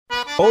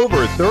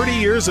Over 30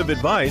 years of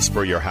advice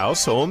for your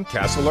house, home,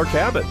 castle, or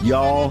cabin.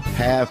 Y'all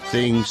have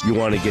things you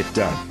want to get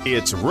done.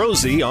 It's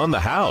Rosie on the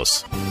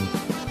House.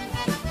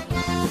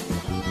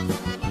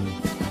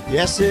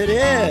 Yes, it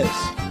is.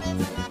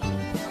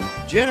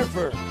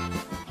 Jennifer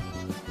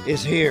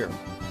is here.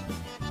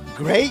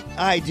 Great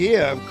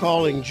idea of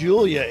calling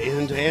Julia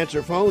in to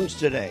answer phones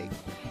today.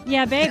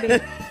 Yeah,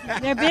 baby.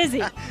 They're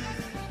busy.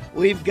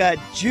 We've got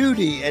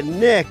Judy and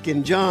Nick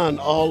and John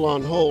all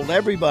on hold.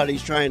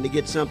 Everybody's trying to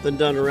get something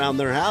done around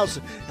their house,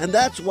 and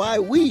that's why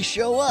we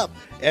show up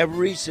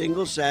every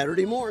single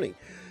Saturday morning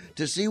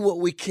to see what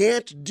we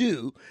can't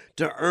do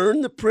to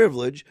earn the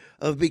privilege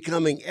of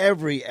becoming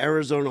every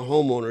Arizona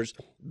homeowner's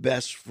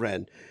best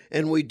friend.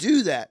 And we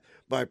do that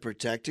by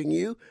protecting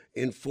you,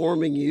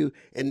 informing you,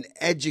 and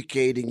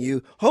educating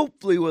you,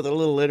 hopefully with a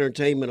little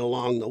entertainment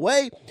along the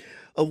way,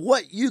 of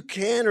what you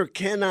can or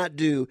cannot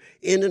do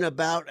in and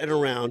about and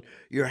around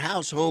your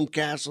house, home,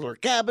 castle, or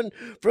cabin,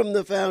 from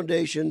the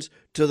foundations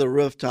to the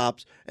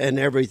rooftops and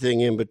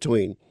everything in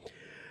between.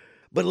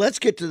 But let's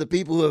get to the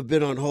people who have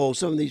been on hold.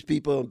 Some of these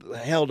people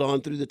held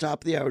on through the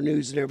top of the hour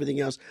news and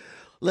everything else.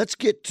 Let's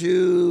get to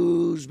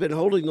who's been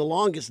holding the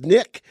longest.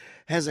 Nick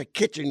has a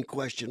kitchen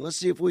question. Let's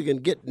see if we can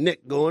get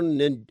Nick going, and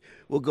then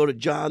we'll go to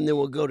John, then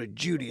we'll go to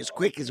Judy as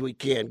quick as we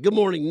can. Good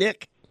morning,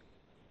 Nick.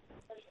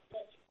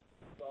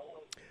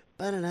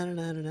 Got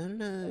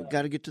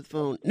to get to the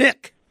phone.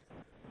 Nick.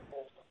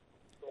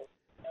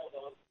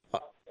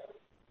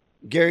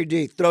 Gary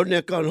D, throw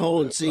Nick on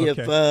hold and see if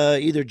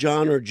either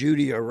John or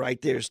Judy are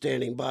right there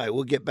standing by.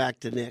 We'll get back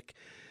to Nick.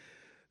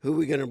 Who are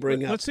we going to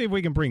bring up? Let's see if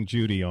we can bring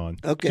Judy on.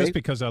 Okay. Just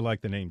because I like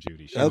the name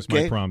Judy. She was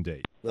my prom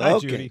date. Hi,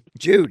 Judy.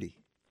 Judy.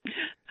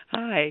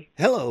 Hi.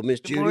 Hello,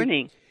 Miss Judy. Good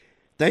morning.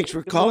 Thanks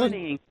for Good calling.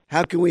 morning.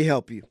 How can we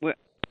help you? Well,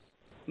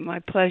 my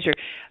pleasure.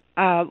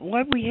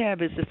 What we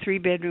have is a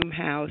three-bathroom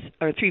house,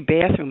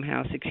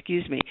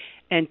 excuse me,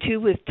 and two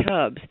with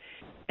tubs.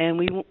 And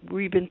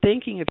we've been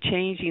thinking of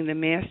changing the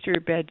master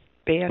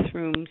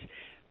bathroom's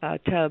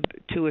tub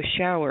to a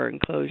shower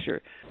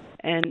enclosure.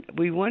 And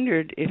we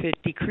wondered if it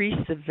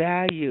decreased the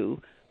value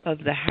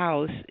of the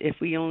house if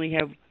we only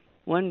have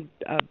one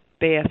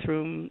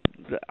bathroom.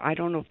 I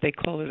don't know if they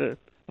call it a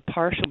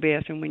partial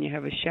bathroom when you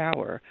have a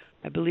shower.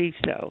 I believe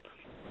so.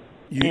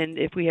 And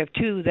if we have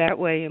two that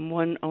way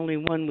and only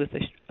one with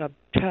a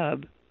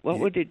tub, what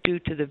would it do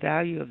to the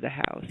value of the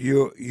house?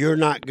 You're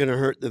not going to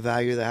hurt the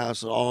value of the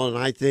house at all, and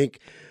I think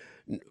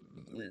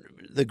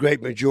the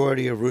great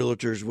majority of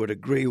realtors would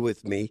agree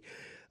with me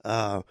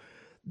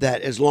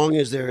that as long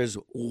as there is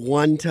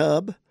one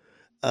tub,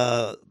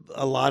 a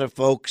lot of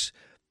folks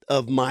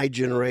of my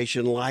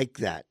generation like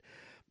that.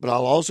 But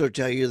I'll also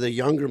tell you the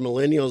younger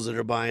millennials that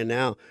are buying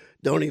now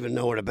don't even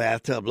know what a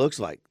bathtub looks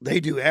like. They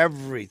do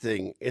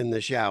everything in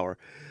the shower.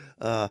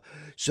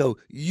 So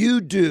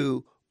you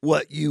do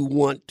what you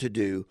want to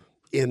do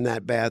in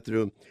that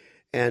bathroom.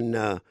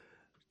 And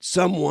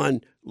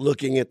someone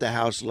looking at the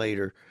house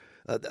later,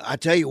 I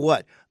tell you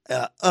what,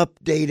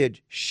 updated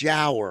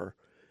shower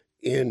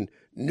in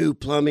new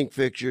plumbing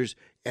fixtures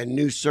and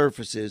new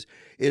surfaces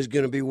is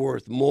going to be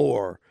worth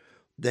more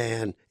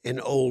than an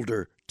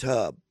older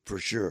tub for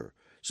sure.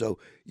 So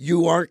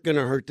you aren't going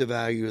to hurt the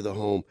value of the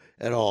home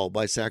at all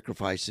by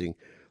sacrificing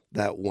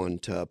that one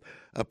tub.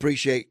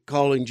 Appreciate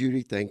calling,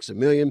 Judy. Thanks a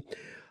million.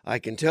 I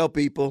can tell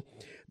people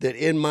that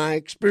in my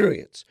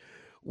experience,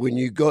 when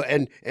you go,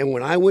 and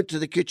when I went to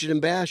the Kitchen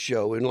and Bath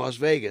Show in Las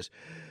Vegas,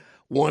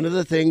 one of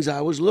the things I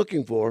was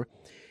looking for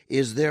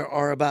is there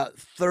are about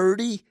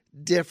 30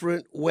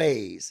 different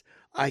ways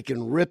I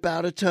can rip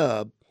out a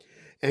tub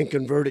and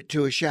convert it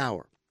to a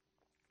shower.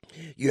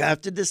 You have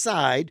to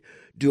decide,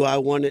 do I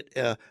want it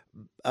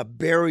a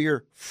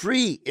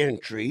barrier-free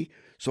entry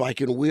so I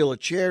can wheel a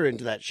chair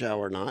into that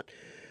shower or not?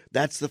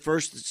 That's the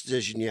first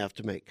decision you have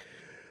to make.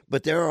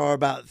 But there are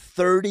about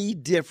 30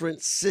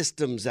 different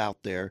systems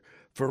out there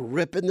for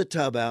ripping the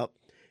tub out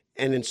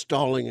and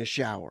installing a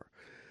shower.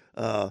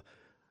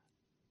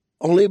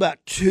 Only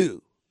about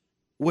 2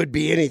 would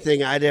be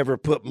anything I'd ever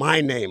put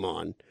my name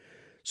on.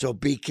 So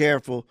be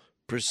careful,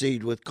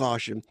 proceed with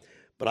caution.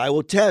 But I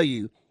will tell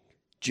you,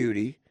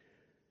 Judy,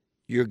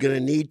 you're going to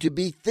need to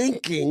be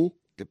thinking,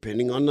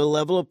 depending on the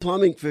level of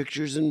plumbing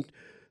fixtures and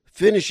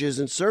finishes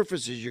and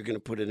surfaces you're going to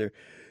put in there,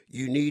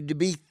 you need to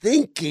be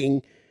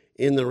thinking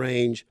in the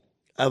range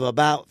of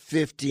about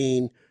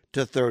 $15,000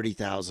 to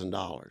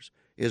 $30,000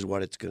 is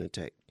what it's going to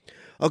take.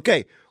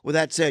 Okay, with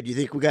that said, you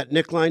think we got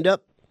Nick lined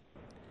up?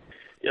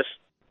 Yes.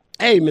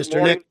 Hey,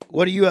 Mr. Nick,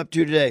 what are you up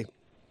to today?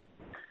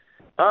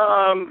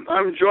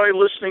 I enjoy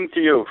listening to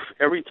you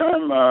every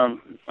time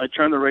I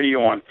turn the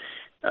radio on.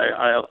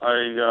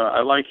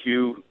 I like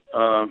you,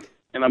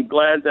 and I'm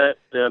glad that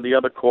the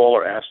other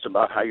caller asked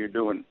about how you're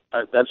doing.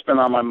 That's been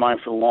on my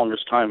mind for the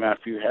longest time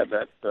after you had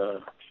that.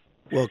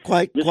 Well,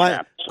 quite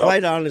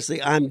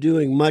honestly, I'm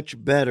doing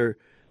much better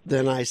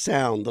than I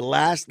sound. The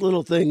last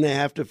little thing they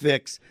have to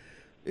fix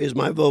is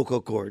my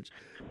vocal cords.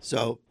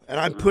 So, and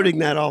I'm putting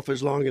that off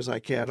as long as I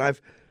can.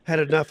 I've had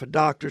enough of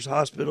doctors,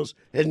 hospitals,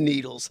 and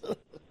needles.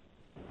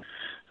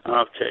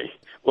 Okay.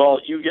 Well,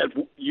 you get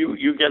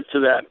to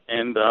that,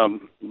 and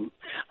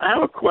I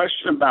have a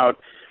question about.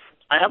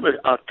 I have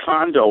a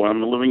condo,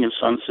 and I'm living in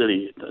Sun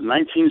City,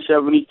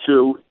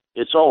 1972.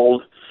 It's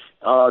old,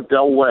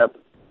 Del Webb,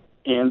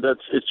 and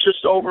it's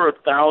just over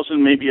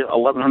 1,000, maybe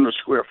 1,100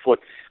 square foot.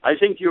 I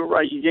think you're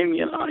right. You gave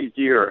me an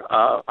idea.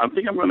 I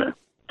think I'm going to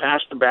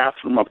pass the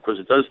bathroom up because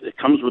it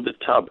comes with a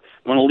tub.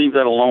 I'm going to leave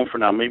that alone for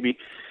now. Maybe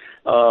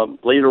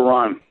later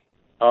on.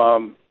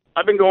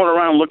 I've been going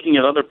around looking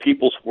at other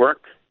people's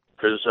work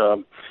because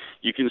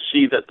you can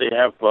see that they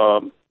have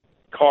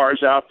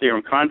cars out there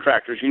and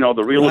contractors. You know,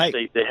 the real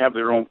estate, they have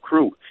their own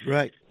crew.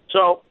 Right.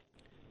 So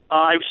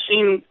I've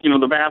seen,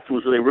 the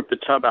bathrooms where they rip the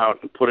tub out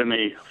and put in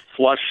a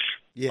flush,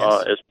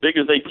 as big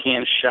as they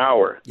can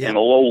shower and a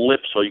low lip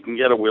so you can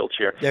get a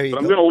wheelchair. There you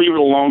but go. I'm going to leave it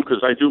alone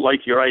because I do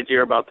like your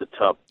idea about the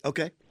tub.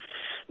 Okay.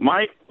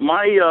 My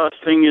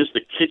thing is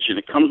the kitchen.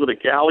 It comes with a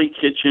galley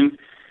kitchen.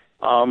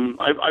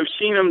 I've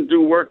seen them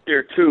do work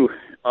there too.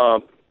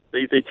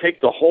 They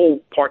take the whole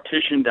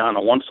partition down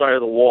on one side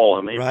of the wall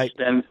and they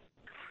extend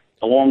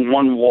along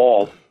one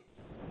wall.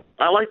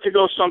 I like to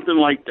go something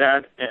like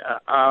that.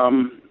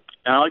 And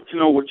I like to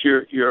know what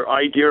your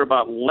idea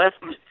about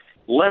left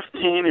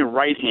hand and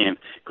right hand.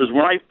 Because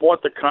when I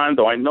bought the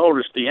condo, I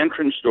noticed the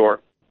entrance door,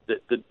 the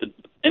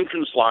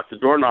entrance lock, the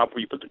doorknob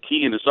where you put the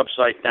key in is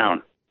upside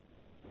down.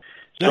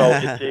 So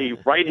it's a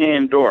right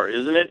hand door,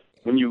 isn't it?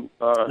 When you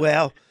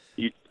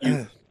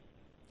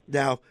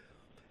now,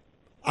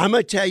 I'm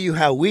going to tell you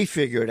how we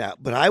figure it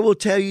out, but I will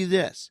tell you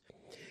this.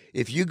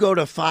 If you go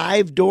to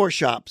 5 door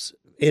shops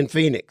in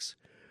Phoenix,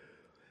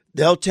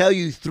 they'll tell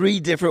you 3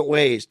 different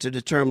ways to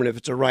determine if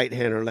it's a right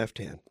hand or left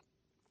hand.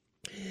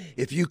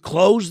 If you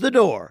close the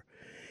door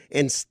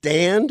and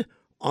stand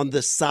on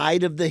the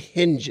side of the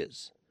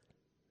hinges,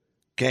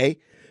 okay,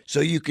 so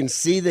you can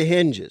see the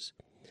hinges,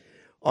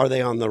 are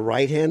they on the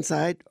right-hand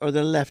side or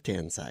the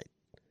left-hand side?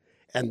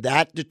 And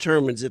that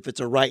determines if it's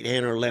a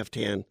right-hand or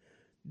left-hand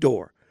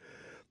door.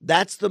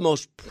 That's the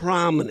most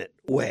prominent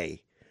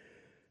way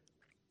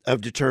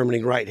of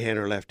determining right hand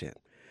or left hand.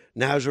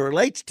 Now, as it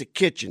relates to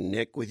kitchen,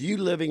 Nick, with you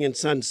living in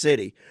Sun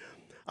City,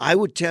 I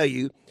would tell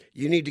you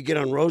need to get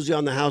on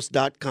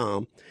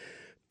rosieonthehouse.com,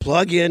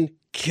 plug in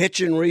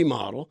kitchen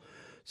remodel,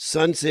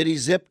 Sun City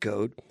zip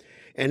code,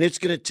 and it's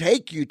going to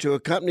take you to a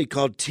company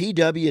called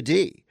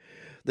TWD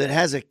that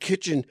has a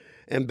kitchen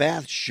and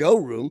bath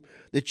showroom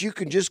that you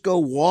can just go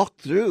walk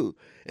through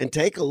and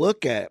take a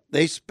look at.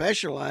 They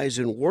specialize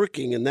in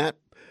working in that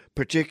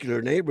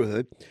particular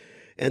neighborhood,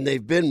 and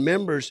they've been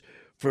members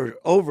for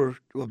over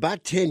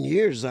about 10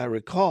 years, as I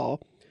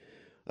recall.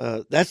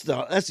 That's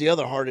the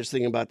other hardest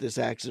thing about this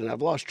accident.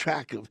 I've lost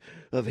track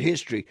of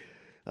history.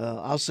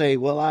 I'll say,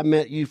 well, I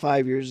met you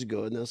 5 years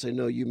ago, and they'll say,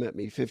 no, you met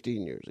me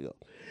 15 years ago.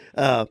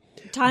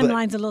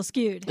 Timeline's a little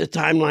skewed. The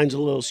timeline's a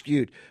little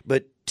skewed,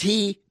 but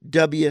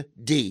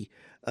TWD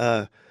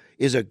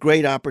is a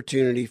great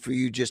opportunity for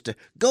you just to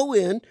go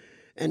in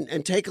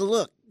and take a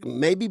look.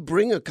 Maybe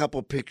bring a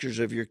couple pictures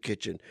of your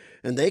kitchen,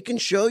 and they can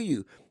show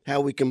you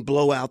how we can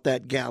blow out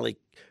that galley,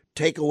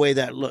 take away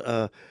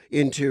that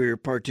interior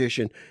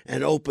partition,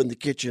 and open the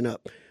kitchen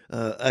up.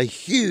 A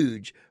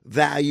huge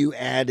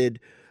value-added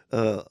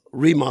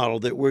remodel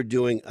that we're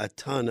doing a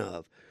ton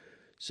of.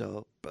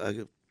 So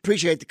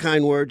appreciate the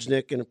kind words,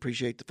 Nick, and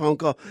appreciate the phone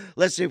call.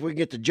 Let's see if we can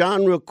get to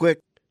John real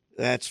quick.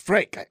 That's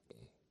Frank.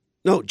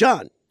 No,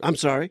 John. I'm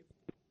sorry.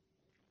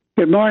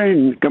 Good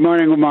morning. Good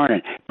morning. Good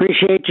morning.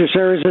 Appreciate your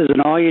services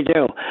and all you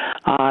do.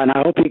 And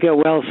I hope you get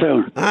well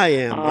soon. I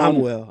am. I'm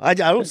well. I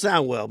don't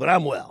sound well, but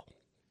I'm well.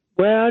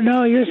 Well,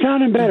 no, you're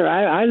sounding better.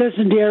 I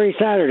listen to you every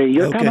Saturday.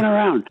 You're coming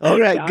around. All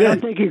right, good. I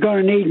don't think you're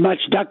going to need much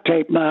duct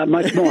tape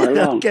much more.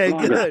 Okay,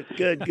 longer.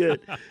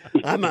 good.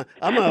 I'm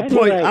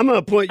gonna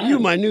appoint you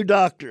my new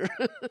doctor.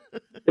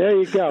 There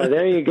you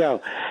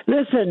go.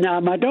 Listen,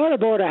 my daughter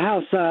bought a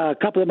house a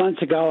couple of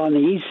months ago on the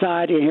east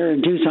side here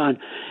in Tucson,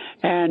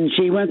 and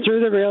she went through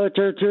the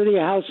realtor, through the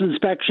house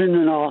inspection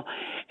and all,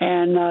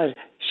 and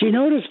she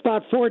noticed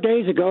about 4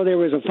 days ago there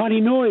was a funny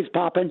noise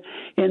popping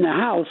in the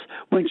house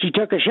when she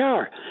took a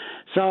shower.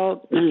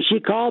 So she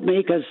called me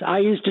because I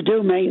used to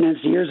do maintenance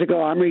years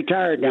ago. I'm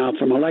retired now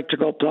from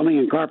electrical, plumbing,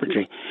 and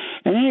carpentry.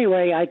 And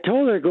anyway, I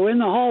told her to go in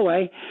the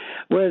hallway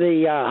where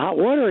the hot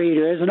water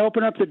heater is and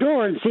open up the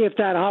door and see if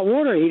that hot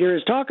water heater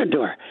is talking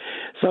to her.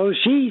 So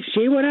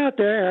she went out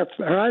there.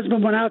 Her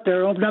husband went out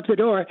there, opened up the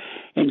door,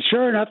 and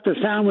sure enough, the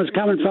sound was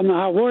coming from the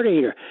hot water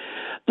heater.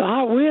 The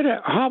hot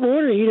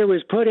water heater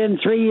was put in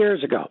 3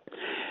 years ago.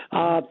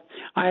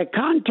 I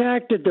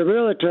contacted the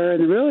realtor,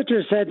 and the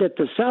realtor said that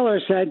the seller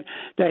said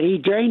that he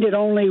drained it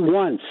only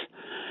once.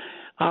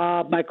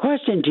 My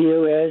question to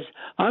you is,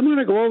 I'm going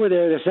to go over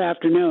there this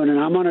afternoon, and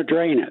I'm going to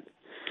drain it.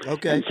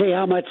 Okay. And see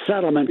how much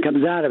settlement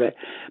comes out of it.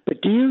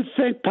 But do you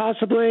think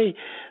possibly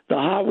the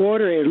hot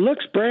water, it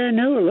looks brand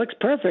new, it looks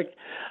perfect,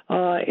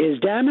 is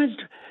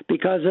damaged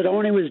because it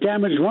only was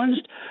damaged once?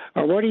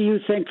 Or what do you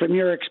think from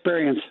your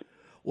experience?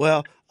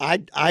 Well,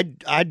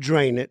 I'd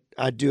drain it.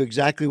 I'd do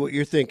exactly what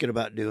you're thinking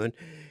about doing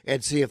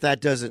and see if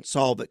that doesn't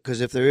solve it. Because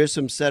if there is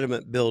some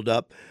sediment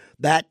buildup,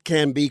 that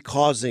can be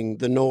causing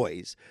the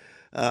noise.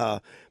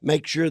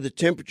 Make sure the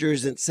temperature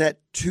isn't set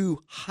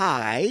too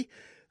high.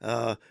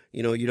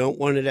 You don't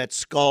want it at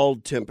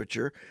scald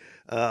temperature.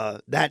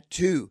 That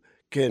too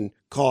can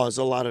cause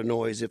a lot of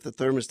noise if the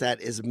thermostat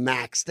is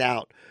maxed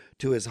out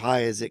to as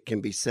high as it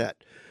can be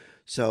set.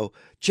 So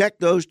check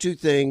those two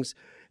things,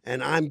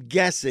 and I'm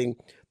guessing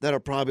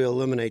that'll probably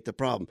eliminate the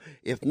problem.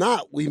 If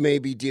not, we may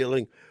be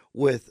dealing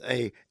with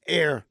a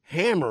air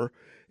hammer,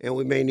 and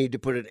we may need to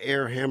put an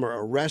air hammer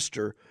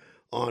arrestor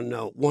on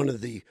one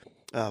of the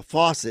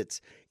faucets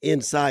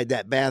inside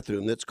that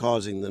bathroom that's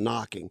causing the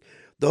knocking.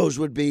 That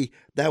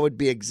would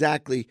be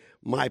exactly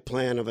my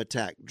plan of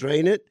attack.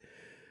 Drain it,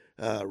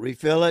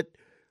 refill it,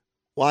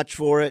 watch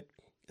for it.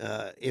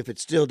 If it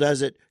still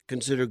does it,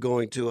 consider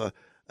going to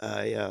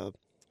a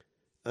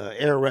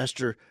air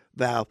arrestor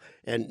valve.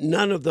 And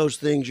none of those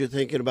things you're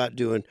thinking about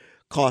doing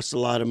costs a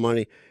lot of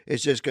money.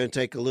 It's just going to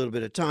take a little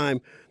bit of time.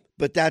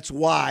 But that's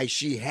why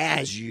she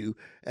has you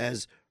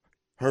as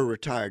her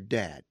retired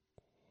dad.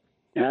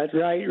 That's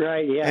right.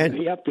 Yeah.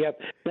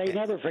 Yep. They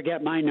never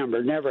forget my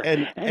number. Never.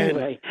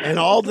 Anyway. And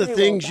all the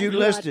things you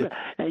listed.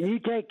 And you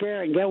take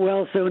care and get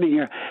well soon.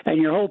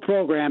 And your whole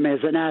program is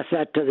an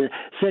asset to the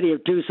city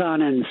of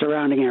Tucson and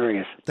surrounding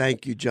areas.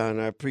 Thank you,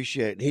 John. I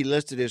appreciate it. He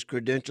listed his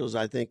credentials,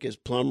 I think, as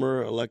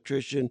plumber,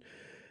 electrician,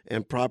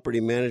 and property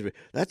management.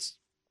 That's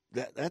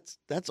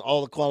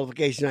all the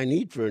qualification I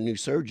need for a new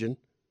surgeon.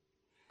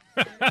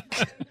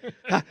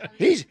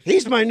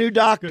 He's my new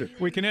doctor.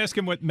 We can ask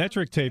him what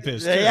metric tape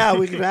is. Yeah,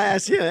 we can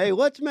ask him, hey,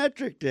 what's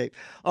metric tape?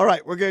 All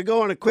right, we're going to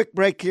go on a quick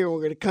break here. We're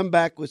going to come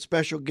back with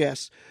special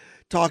guests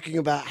talking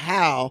about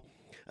how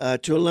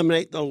to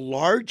eliminate the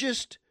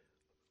largest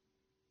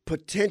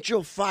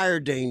potential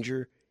fire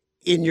danger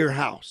in your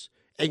house.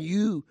 And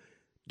you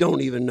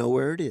don't even know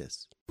where it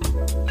is.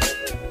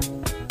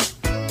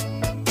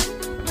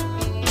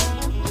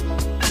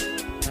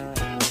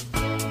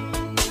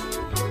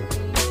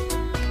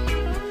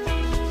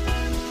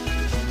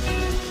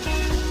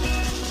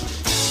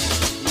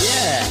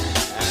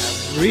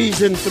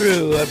 Breezing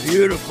through a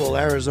beautiful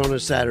Arizona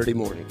Saturday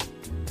morning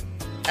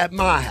at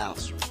my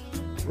house,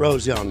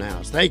 Roselle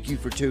House. Thank you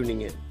for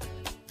tuning in.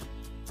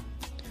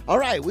 All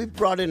right, we've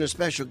brought in a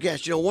special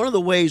guest. One of the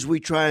ways we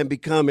try and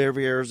become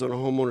every Arizona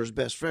homeowner's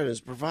best friend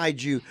is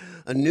provide you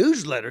a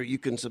newsletter you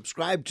can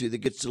subscribe to that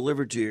gets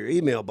delivered to your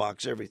email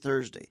box every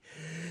Thursday.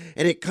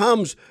 And it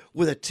comes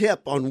with a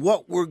tip on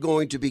what we're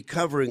going to be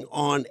covering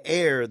on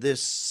air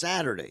this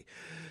Saturday.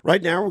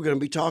 Right now, we're going to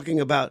be talking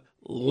about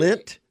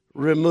lint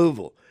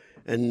removal.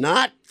 And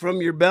not from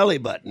your belly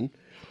button,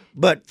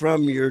 but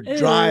from your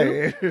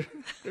dryer.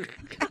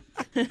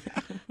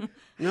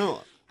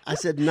 No, I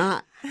said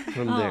not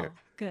from there.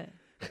 Good.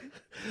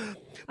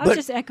 I was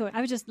just echoing.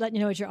 I was just letting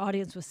you know what your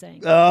audience was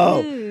saying.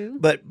 Oh, Ew.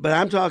 but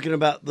I'm talking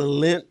about the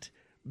lint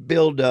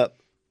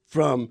buildup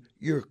from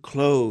your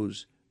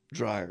clothes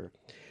dryer.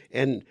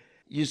 And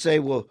you say,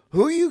 well,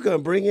 who are you going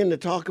to bring in to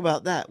talk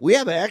about that? We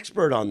have an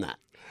expert on that.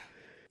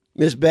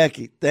 Miss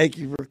Becky, thank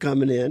you for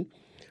coming in.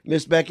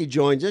 Miss Becky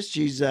joins us.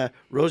 She's a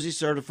Rosie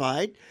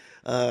certified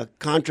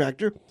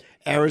contractor,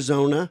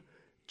 Arizona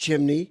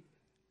chimney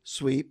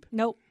sweep.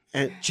 Nope.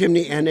 And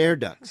chimney and air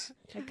ducts.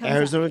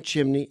 Arizona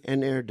chimney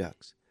and air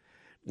ducts.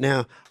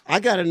 Now, I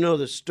got to know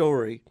the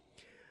story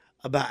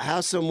about how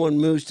someone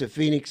moves to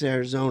Phoenix,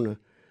 Arizona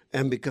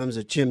and becomes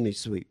a chimney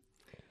sweep.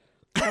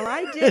 Well,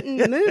 I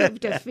didn't move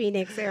to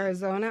Phoenix,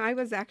 Arizona. I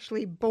was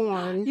actually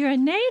born. You're a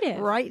native.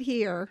 Right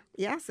here.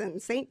 Yes,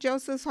 in St.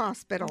 Joseph's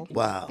Hospital.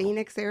 Wow.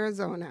 Phoenix,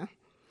 Arizona.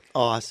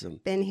 Awesome.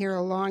 Been here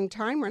a long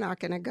time. We're not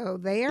going to go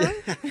there.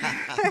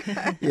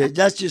 Yeah,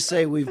 let's just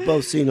say we've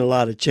both seen a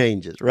lot of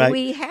changes, right?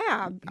 We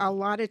have a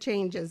lot of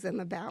changes in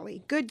the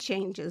valley. Good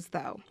changes,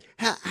 though.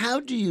 How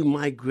do you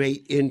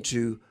migrate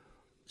into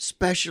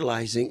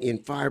specializing in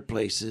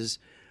fireplaces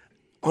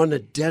on a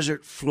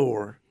desert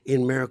floor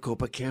in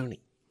Maricopa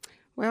County?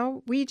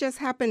 Well, we just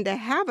happened to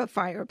have a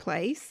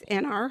fireplace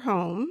in our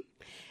home,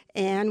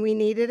 and we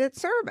needed it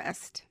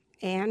serviced.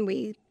 And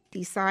we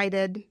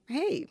decided,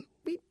 hey,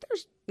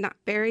 there's not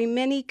very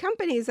many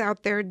companies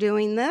out there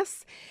doing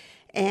this.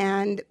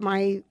 And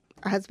my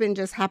husband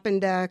just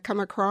happened to come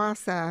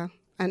across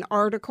an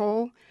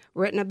article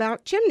written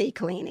about chimney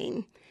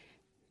cleaning.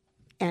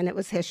 And it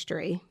was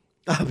history.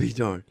 I'll be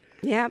darned.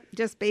 Yeah,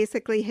 just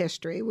basically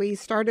history. We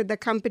started the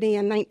company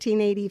in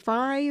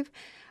 1985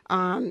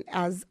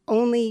 as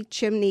only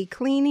chimney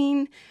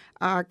cleaning.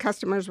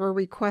 Customers were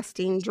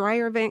requesting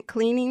dryer vent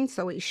cleaning,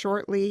 so we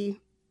shortly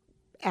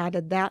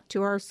added that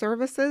to our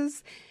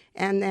services.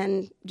 And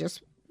then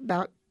just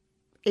about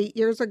 8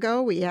 years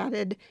ago, we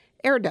added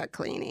air duct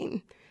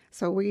cleaning.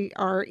 So we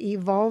are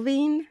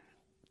evolving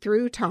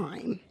through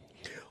time.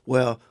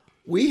 Well,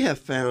 we have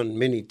found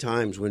many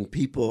times when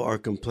people are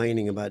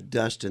complaining about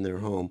dust in their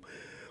home,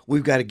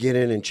 we've got to get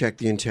in and check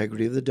the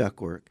integrity of the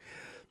ductwork.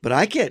 But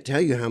I can't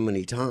tell you how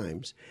many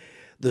times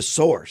the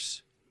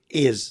source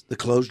is the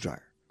clothes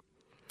dryer.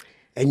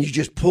 And you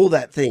just pull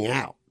that thing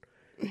out.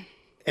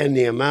 And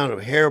the amount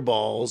of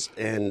hairballs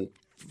and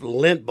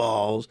lint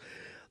balls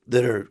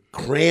that are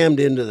crammed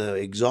into the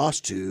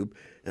exhaust tube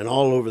and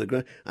all over the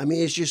ground. I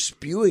mean, it's just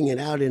spewing it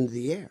out into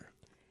the air.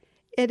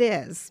 It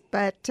is,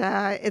 but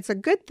it's a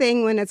good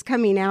thing when it's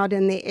coming out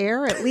in the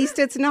air. At least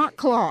it's not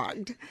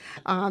clogged.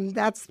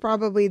 That's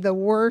probably the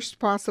worst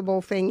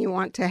possible thing you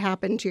want to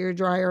happen to your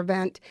dryer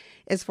vent,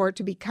 is for it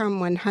to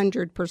become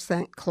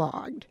 100%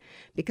 clogged,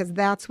 because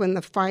that's when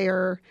the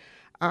fire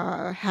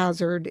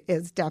hazard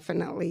is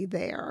definitely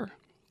there.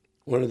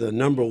 One of the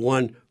number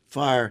one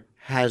fire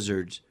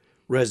hazards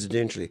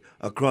residentially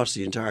across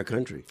the entire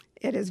country.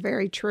 It is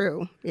very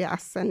true,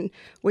 yes. And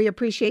we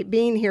appreciate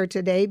being here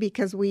today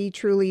because we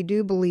truly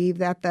do believe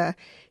that the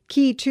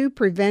key to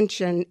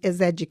prevention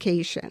is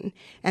education.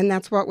 And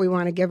that's what we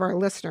want to give our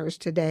listeners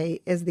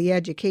today, is the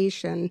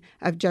education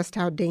of just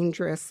how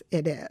dangerous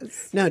it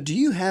is. Now, do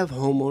you have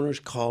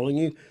homeowners calling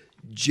you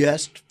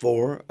just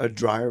for a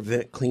dryer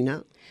vent clean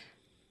out?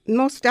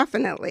 Most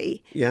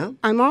definitely. Yeah?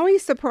 I'm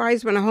always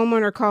surprised when a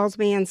homeowner calls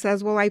me and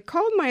says, well, I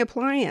called my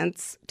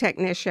appliance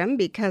technician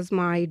because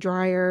my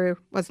dryer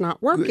was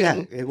not working.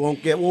 Yeah, it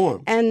won't get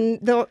warm. And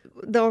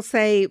they'll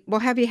say, well,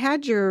 have you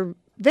had your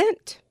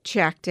vent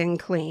checked and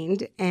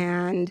cleaned?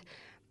 And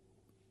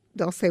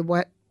they'll say,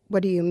 what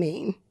do you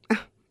mean?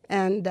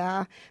 And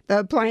the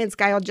appliance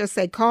guy will just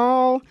say,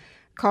 call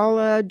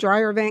a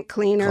dryer vent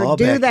cleaner,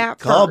 that first.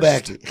 Call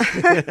Becky.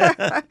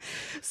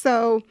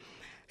 So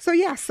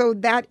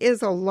that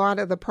is a lot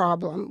of the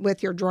problem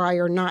with your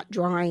dryer not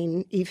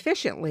drying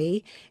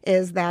efficiently,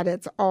 is that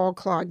it's all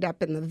clogged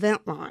up in the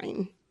vent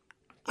line.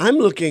 I'm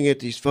looking at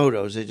these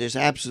photos. They just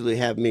absolutely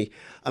have me.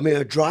 I mean,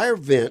 a dryer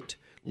vent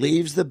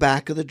leaves the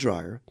back of the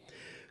dryer,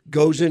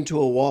 goes into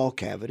a wall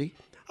cavity.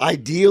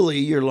 Ideally,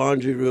 your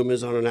laundry room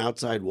is on an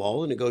outside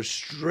wall, and it goes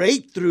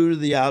straight through to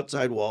the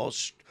outside wall.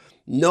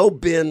 No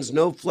bends,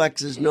 no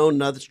flexes, no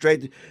nothing,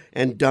 straight,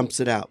 and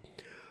dumps it out.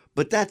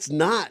 But that's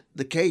not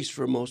the case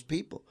for most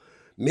people.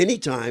 Many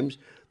times,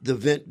 the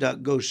vent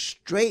duct goes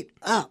straight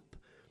up,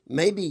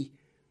 maybe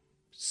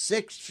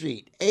 6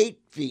 feet,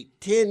 8 feet,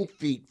 10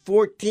 feet,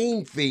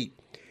 14 feet.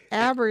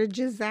 Average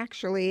is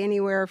actually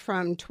anywhere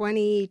from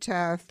 20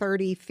 to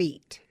 30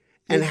 feet.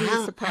 And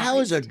how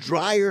is a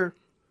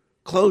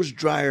closed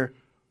dryer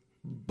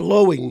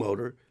blowing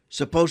motor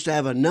supposed to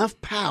have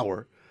enough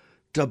power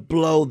to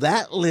blow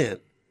that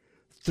length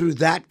through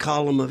that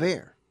column of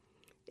air?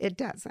 It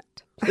doesn't.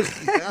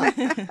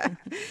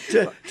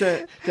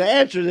 to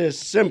answer this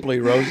simply,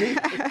 Rosie.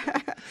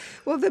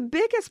 Well, the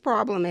biggest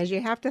problem is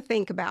you have to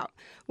think about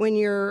when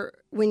you're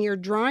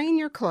drying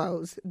your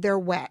clothes, they're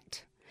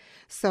wet.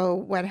 So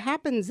what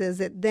happens is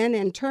it then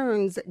in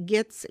turns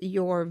gets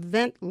your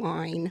vent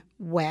line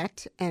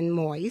wet and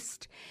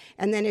moist.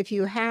 And then if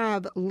you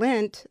have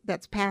lint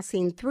that's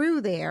passing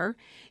through there,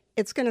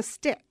 it's going to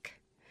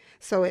stick.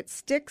 So it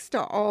sticks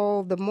to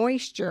all the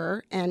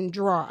moisture and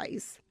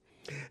dries.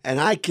 And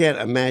I can't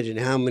imagine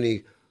how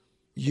many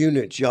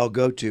units y'all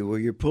go to where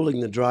you're pulling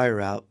the dryer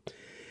out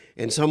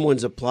and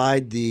someone's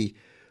applied the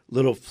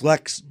little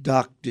flex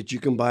duct that you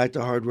can buy at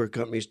the hardware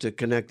companies to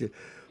connect it,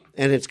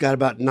 and it's got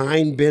about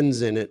 9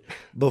 bends in it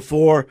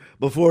before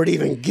it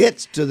even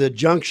gets to the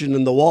junction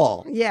in the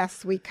wall.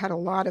 Yes, we cut a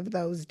lot of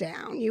those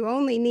down. You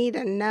only need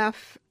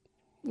enough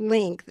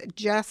length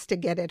just to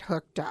get it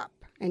hooked up.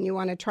 And you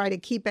want to try to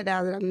keep it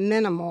at a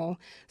minimal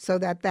so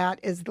that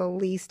is the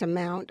least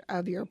amount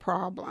of your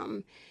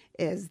problem,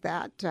 is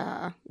that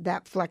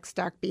flex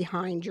duct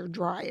behind your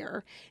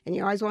dryer. And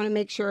you always want to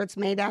make sure it's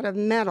made out of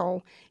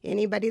metal.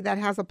 Anybody that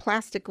has a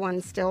plastic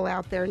one still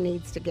out there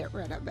needs to get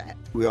rid of it.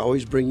 We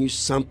always bring you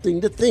something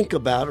to think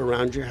about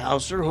around your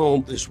house or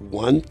home. This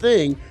one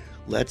thing,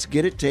 let's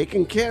get it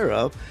taken care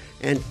of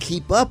and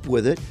keep up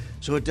with it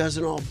so it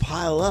doesn't all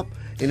pile up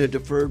in a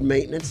deferred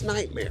maintenance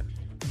nightmare.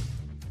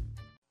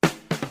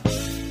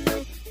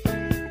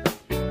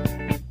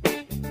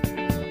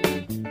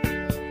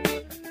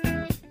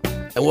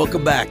 And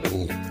welcome back,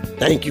 and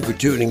thank you for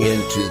tuning in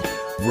to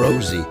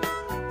Rosie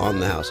on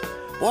the House.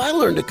 Well, I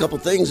learned a couple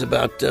things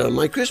about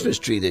my Christmas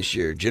tree this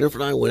year. Jennifer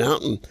and I went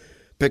out and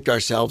picked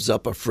ourselves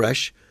up a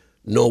fresh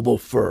Noble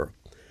fir.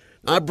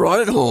 I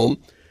brought it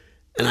home,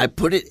 and I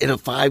put it in a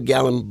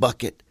 5-gallon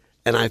bucket,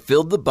 and I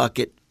filled the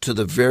bucket to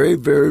the very,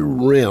 very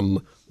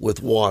rim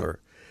with water.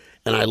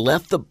 And I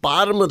left the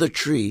bottom of the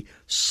tree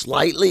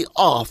slightly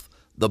off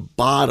the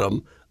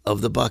bottom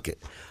of the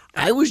bucket.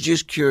 I was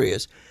just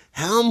curious,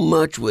 how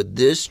much would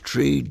this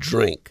tree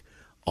drink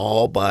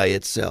all by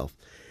itself?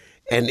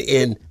 And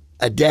in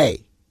a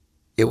day,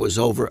 it was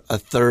over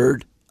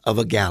 1/3 of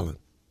a gallon.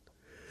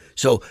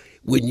 So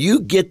when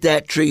you get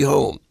that tree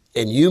home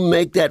and you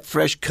make that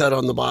fresh cut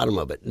on the bottom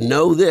of it,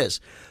 know this,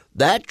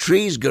 that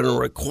tree's going to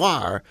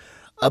require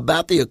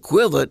about the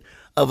equivalent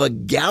of a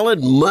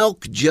gallon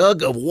milk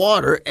jug of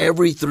water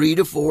every 3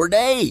 to 4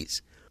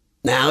 days.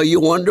 Now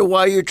you wonder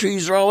why your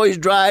trees are always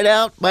dried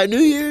out by New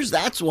Year's?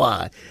 That's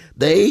why.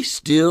 They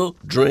still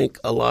drink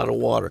a lot of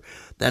water.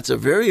 That's a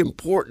very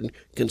important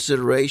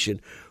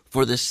consideration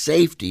for the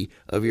safety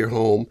of your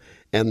home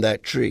and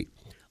that tree.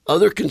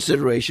 Other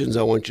considerations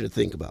I want you to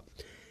think about.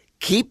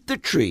 Keep the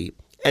tree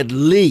at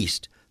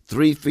least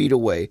 3 feet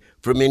away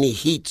from any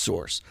heat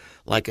source,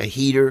 like a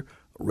heater,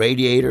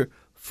 radiator,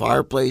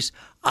 fireplace.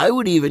 I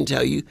would even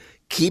tell you,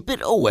 keep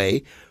it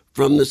away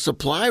from the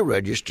supply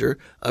register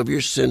of your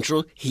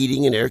central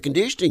heating and air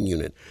conditioning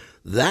unit.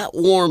 That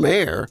warm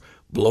air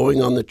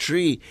blowing on the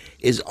tree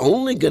is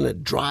only going to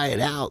dry it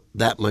out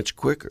that much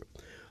quicker.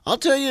 I'll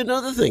tell you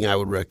another thing I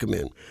would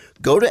recommend.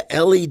 Go to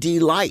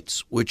LED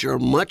lights, which are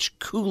much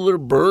cooler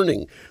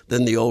burning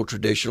than the old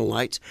traditional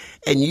lights,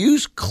 and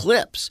use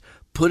clips,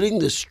 putting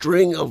the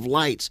string of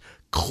lights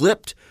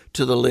clipped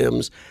to the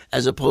limbs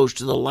as opposed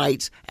to the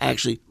lights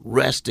actually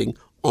resting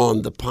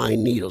on the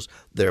pine needles,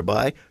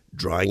 thereby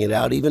drying it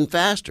out even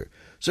faster.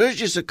 So there's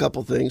just a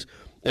couple things.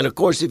 And of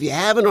course, if you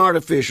have an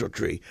artificial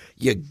tree,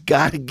 you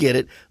got to get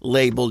it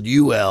labeled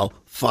UL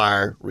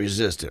fire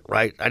resistant,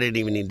 right? I didn't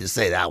even need to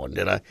say that one,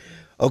 did I?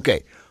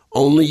 Okay,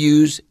 only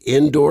use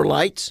indoor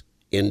lights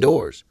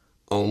indoors.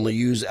 Only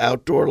use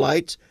outdoor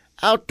lights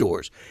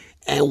outdoors.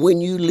 And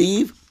when you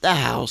leave the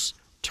house,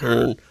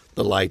 turn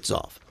the lights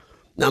off.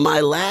 Now,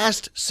 my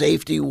last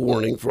safety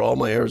warning for all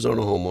my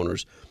Arizona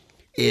homeowners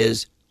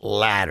is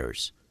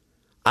ladders.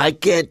 I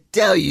can't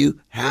tell you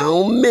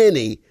how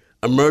many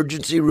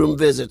emergency room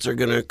visits are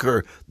going to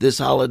occur this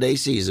holiday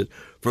season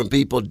from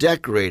people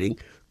decorating,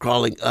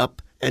 crawling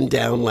up and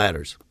down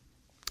ladders.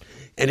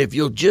 And if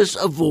you'll just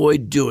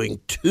avoid doing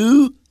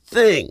 2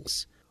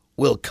 things,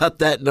 we'll cut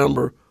that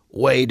number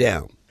way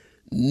down.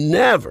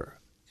 Never,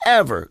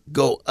 ever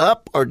go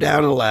up or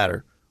down a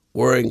ladder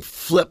wearing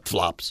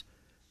flip-flops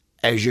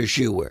as your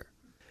shoe wear.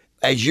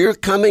 As you're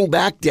coming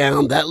back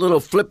down, that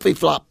little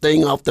flippy-flop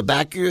thing off the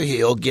back of your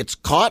heel gets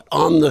caught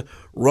on the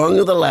rung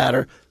of the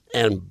ladder,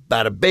 and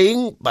bada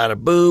bing, bada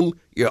boom,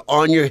 you're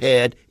on your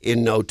head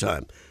in no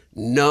time.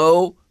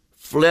 No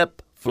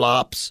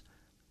flip-flops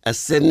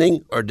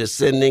ascending or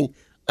descending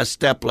a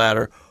step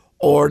ladder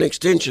or an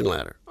extension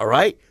ladder, all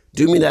right?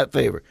 Do me that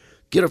favor.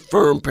 Get a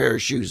firm pair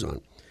of shoes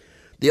on.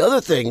 The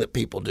other thing that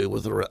people do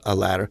with a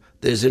ladder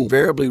that is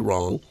invariably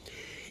wrong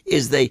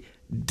is they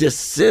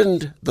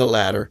descend the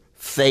ladder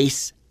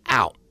face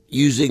out,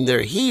 using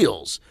their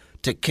heels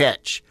to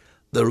catch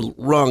the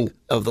rung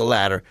of the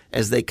ladder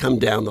as they come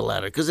down the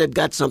ladder because they've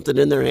got something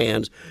in their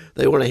hands.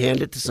 They want to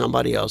hand it to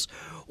somebody else,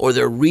 or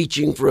they're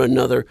reaching for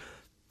another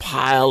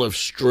pile of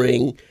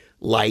string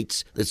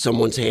lights that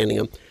someone's handing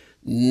them.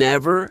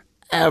 Never,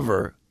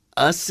 ever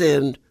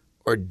ascend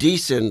or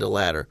descend a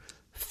ladder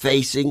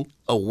facing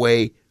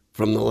away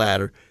from the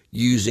ladder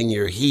using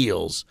your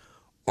heels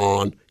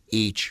on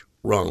each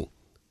rung.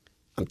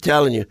 I'm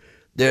telling you,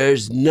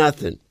 there's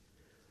nothing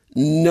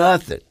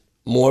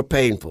more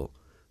painful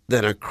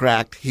than a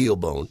cracked heel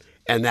bone,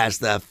 and that's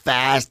the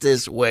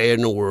fastest way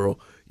in the world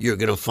you're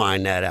going to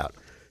find that out.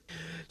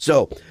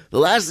 So the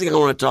last thing I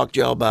want to talk to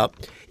y'all about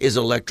is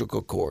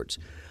electrical cords.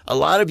 A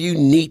lot of you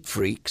neat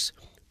freaks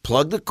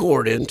plug the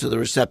cord into the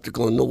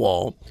receptacle in the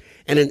wall,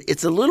 and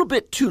it's a little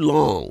bit too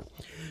long.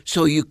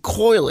 So you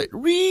coil it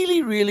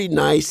really, really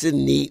nice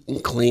and neat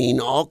and clean,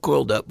 all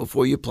coiled up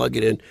before you plug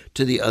it in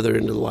to the other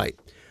end of the light.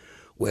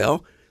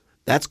 Well,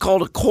 that's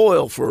called a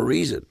coil for a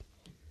reason.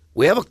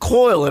 We have a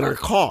coil in our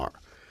car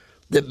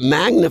that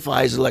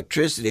magnifies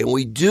electricity, and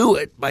we do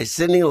it by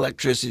sending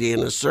electricity in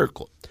a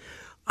circle.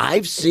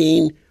 I've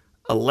seen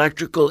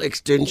electrical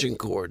extension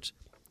cords.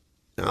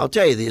 Now, I'll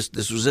tell you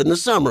this was in the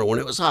summer when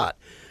it was hot,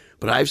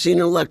 but I've seen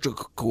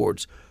electrical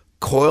cords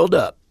coiled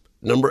up,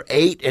 number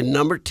 8 and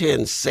number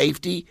 10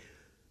 safety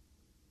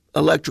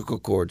electrical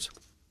cords,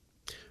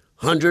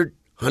 100,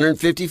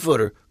 150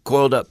 footer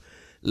coiled up,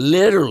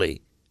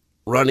 literally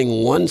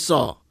running one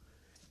saw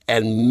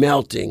and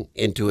melting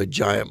into a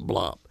giant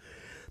blob.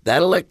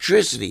 That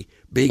electricity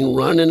being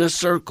run in a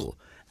circle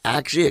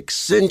actually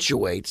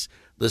accentuates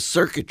the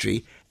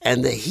circuitry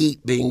and the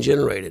heat being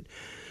generated.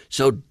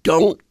 So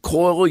don't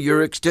coil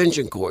your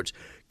extension cords.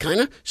 Kind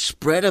of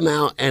spread them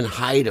out and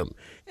hide them,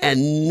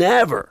 and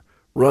never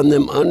run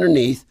them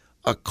underneath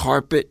a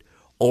carpet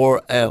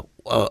or a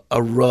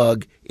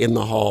rug in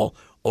the hall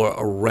or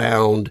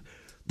around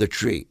the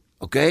tree,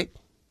 okay?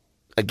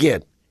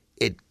 Again,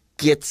 it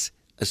gets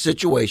a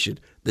situation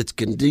that's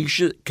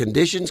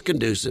conditions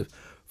conducive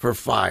for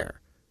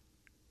fire,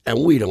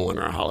 and we don't want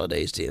our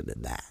holidays to end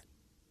in that.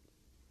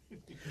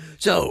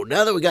 So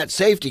now that we got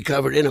safety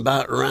covered in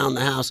about around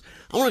the house,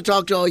 I want to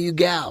talk to all you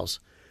gals.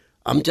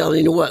 I'm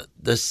telling you what,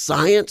 the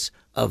science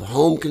of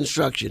home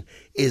construction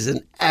is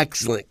an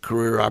excellent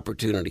career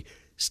opportunity.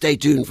 Stay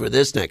tuned for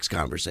this next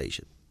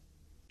conversation.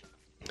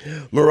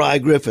 Mariah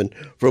Griffin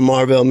from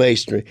Marvell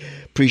Masonry.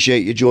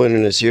 Appreciate you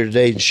joining us here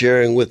today and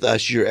sharing with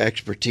us your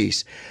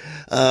expertise.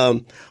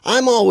 I'm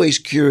always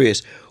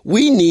curious.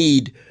 We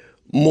need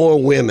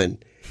more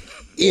women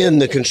in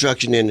the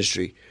construction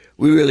industry.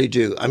 We really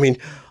do. I mean,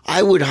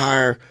 I would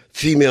hire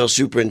female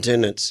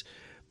superintendents.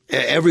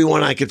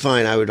 Everyone I could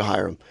find, I would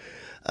hire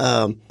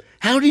them.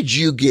 How did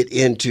you get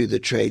into the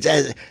trades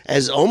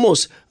as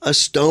almost a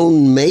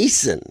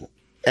stonemason,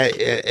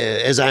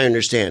 as I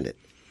understand it?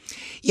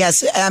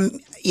 Yes.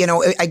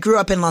 I grew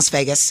up in Las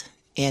Vegas,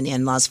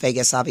 in Las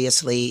Vegas.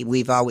 Obviously,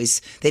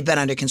 they've been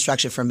under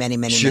construction for many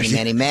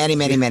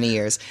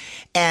years.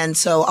 And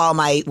so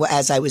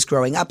as I was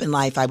growing up in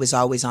life, I was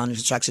always on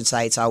construction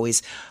sites,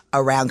 always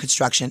around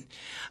construction.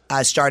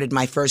 Started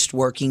my first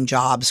working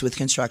jobs with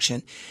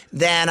construction.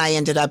 Then I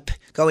ended up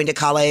going to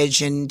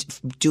college and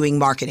doing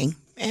marketing,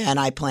 and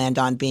I planned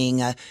on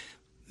being a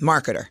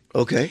marketer.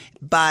 Okay.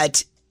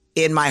 But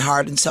in my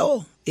heart and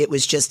soul, it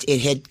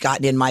had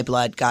gotten in my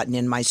blood, gotten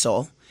in my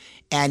soul.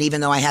 And even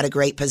though I had a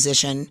great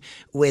position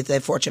with a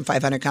Fortune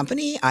 500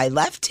 company, I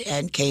left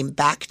and came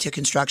back to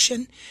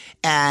construction,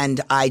 and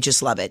I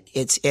just love it.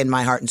 It's in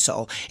my heart and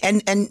soul.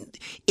 And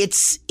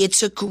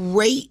it's a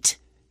great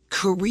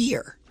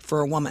career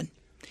for a woman.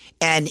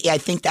 And I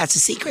think that's a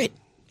secret.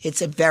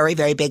 It's a very,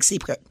 very big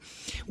secret.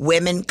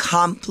 Women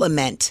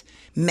complement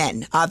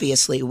men.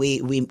 Obviously, we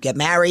get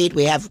married.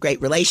 We have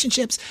great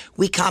relationships.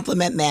 We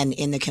complement men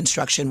in the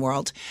construction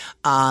world.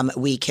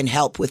 We can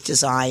help with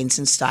designs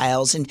and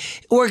styles and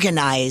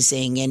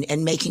organizing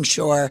and making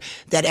sure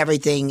that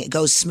everything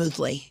goes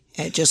smoothly,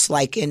 just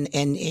like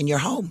in your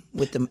home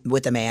with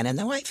the man and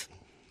the wife.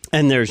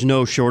 And there's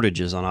no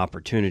shortages on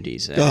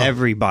opportunities. Oh.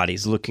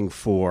 Everybody's looking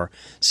for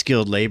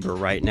skilled labor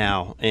right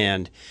now.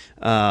 And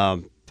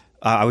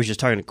I was just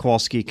talking to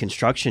Kowalski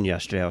Construction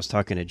yesterday. I was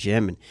talking to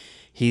Jim, and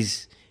he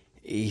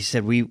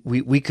said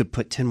we could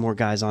put 10 more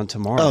guys on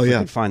tomorrow if we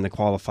could find the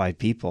qualified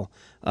people.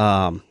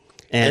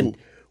 And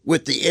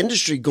with the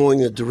industry going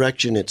the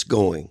direction it's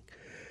going,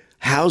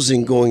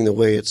 housing going the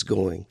way it's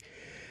going,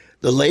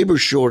 the labor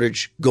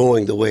shortage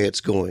going the way it's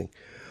going,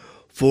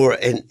 for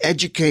an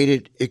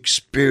educated,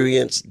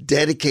 experienced,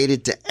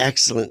 dedicated to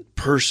excellent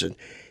person,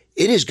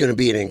 it is going to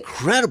be an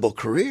incredible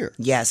career.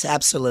 Yes,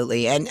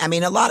 absolutely. And I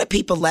mean, a lot of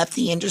people left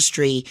the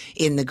industry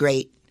in the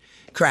great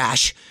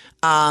crash.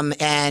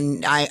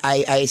 And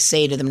I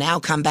say to them now,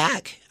 come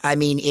back. I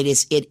mean,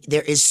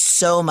 there is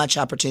so much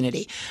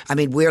opportunity. I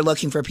mean, we're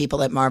looking for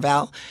people at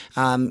Marvell,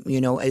 and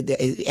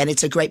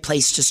it's a great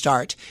place to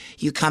start.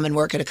 You come and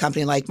work at a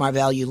company like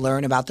Marvell, you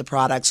learn about the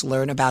products,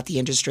 learn about the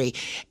industry,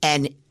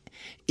 and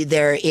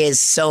there is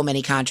so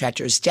many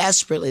contractors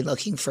desperately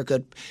looking for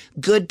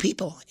good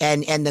people,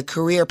 and the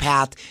career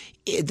path,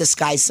 the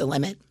sky's the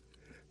limit.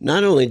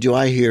 Not only do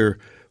I hear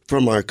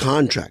from our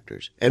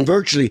contractors, and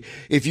virtually,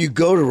 if you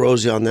go to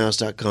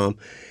rosieonthehouse.com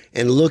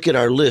and look at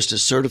our list of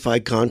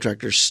certified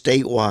contractors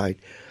statewide,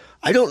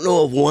 I don't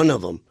know of one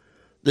of them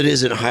that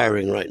isn't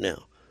hiring right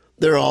now.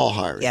 They're all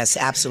hiring. Yes,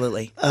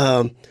 absolutely.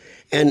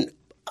 And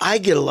I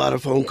get a lot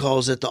of phone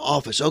calls at the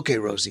office. Okay,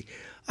 Rosie,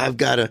 I've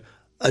got a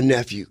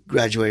nephew,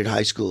 graduated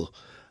high school,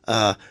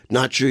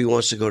 not sure he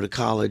wants to go to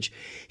college.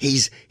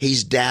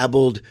 He's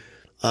dabbled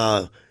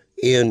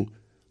in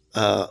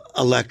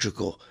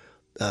electrical.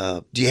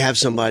 Do you have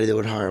somebody that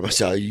would hire him? I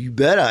said, you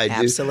bet I do.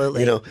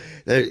 Absolutely.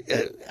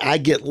 I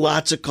get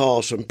lots of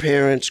calls from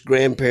parents,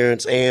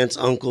 grandparents, aunts,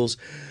 uncles.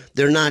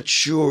 They're not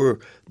sure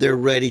they're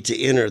ready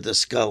to enter the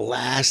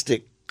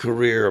scholastic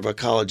career of a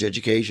college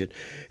education,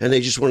 and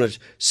they just want to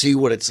see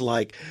what it's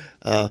like.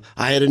 I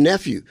had a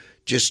nephew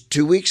just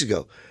 2 weeks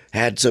ago,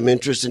 had some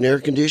interest in air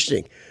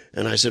conditioning.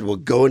 And I said, well,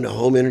 go into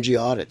home energy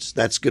audits.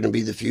 That's going to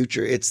be the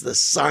future. It's the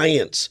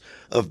science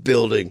of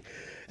building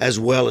as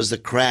well as the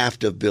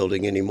craft of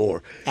building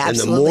anymore.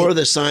 Absolutely. And the more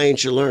the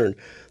science you learn,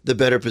 the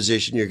better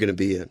position you're going to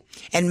be in.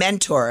 And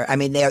mentor. I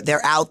mean,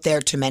 they're out there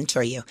to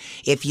mentor you.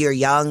 If you're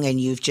young and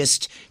you've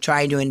just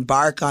trying to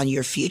embark on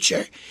your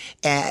future,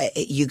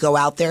 you go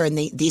out there and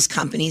these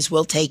companies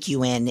will take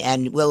you in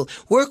and will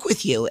work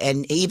with you.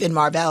 And even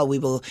Marvell, we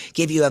will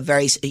give you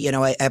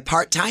a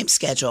part-time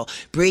schedule,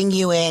 bring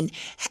you in,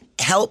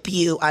 help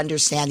you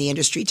understand the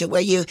industry to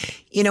where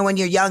when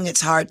you're young,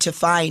 it's hard to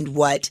find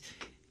what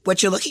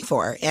you're looking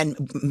for.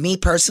 And me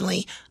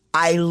personally,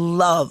 I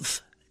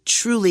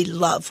truly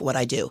love what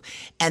I do.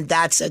 And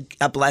that's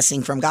a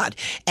blessing from God.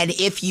 And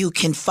if you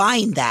can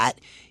find that,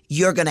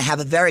 you're going to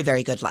have a very,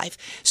 very good life.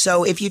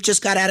 So if you've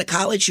just got out of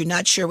college, you're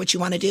not sure what you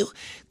want to do,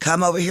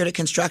 come over here to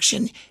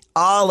construction.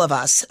 All of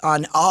us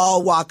on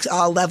all walks,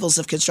 all levels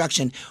of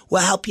construction will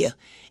help you.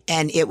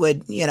 And it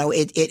would,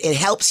 it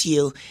helps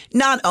you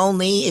not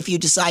only if you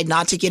decide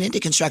not to get into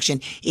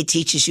construction, it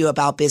teaches you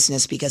about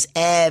business because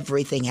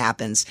everything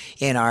happens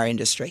in our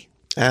industry.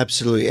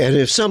 Absolutely. And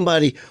if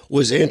somebody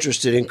was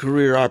interested in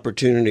career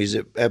opportunities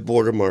at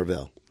Border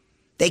Marvell,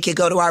 they could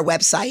go to our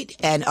website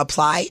and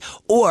apply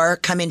or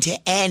come into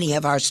any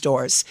of our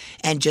stores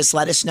and just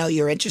let us know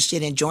you're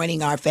interested in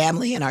joining our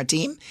family and our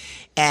team.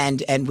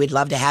 And we'd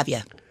love to have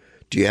you.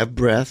 Do you have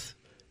breath?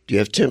 Do you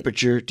have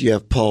temperature? Do you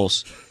have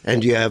pulse?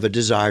 And do you have a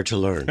desire to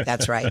learn?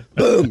 That's right.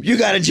 Boom, you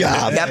got a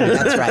job. Yep,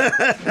 that's right.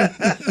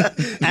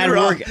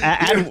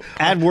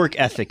 Add work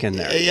ethic in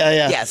there.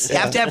 Yeah. Yes, you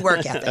have to have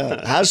work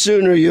ethic. How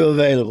soon are you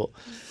available?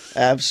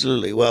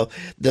 Absolutely. Well,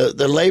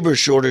 the labor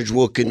shortage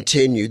will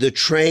continue. The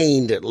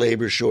trained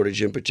labor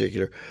shortage in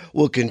particular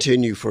will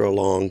continue for a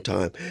long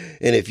time.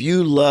 And if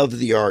you love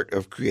the art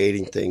of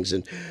creating things,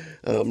 and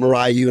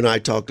Mariah, you and I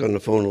talked on the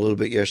phone a little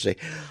bit yesterday,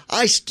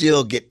 I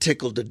still get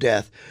tickled to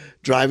death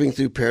driving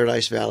through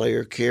Paradise Valley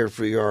or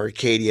Carefree or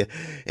Arcadia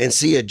and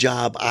see a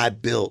job I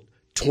built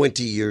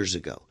 20 years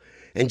ago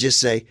and just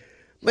say,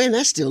 man,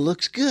 that still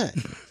looks good.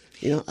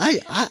 You know,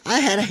 I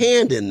had a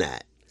hand in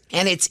that.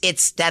 And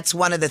that's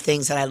one of the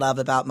things that I love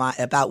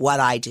about what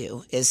I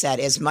do, is that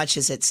as much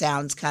as it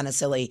sounds kind of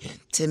silly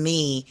to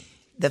me,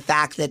 the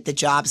fact that the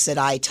jobs that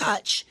I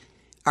touch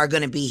are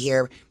going to be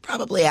here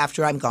probably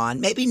after I'm gone,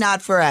 maybe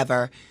not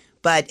forever,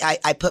 but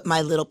I put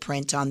my little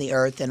print on the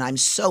earth, and I'm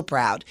so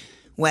proud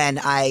when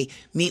I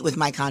meet with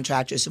my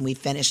contractors and we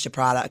finish the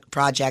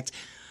project.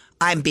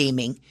 I'm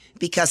beaming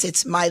because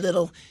it's my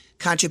little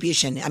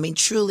contribution. I mean,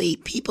 truly,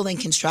 people in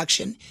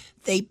construction,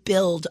 they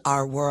build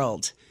our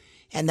world.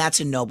 And that's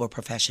a noble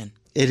profession.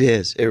 It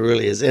is. It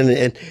really is.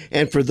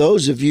 And for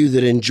those of you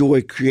that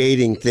enjoy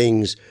creating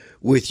things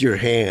with your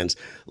hands,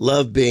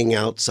 love being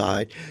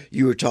outside,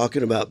 you were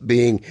talking about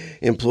being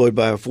employed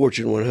by a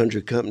Fortune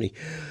 100 company.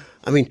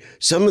 I mean,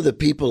 some of the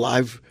people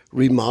I've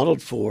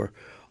remodeled for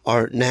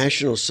are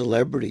national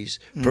celebrities,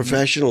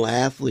 professional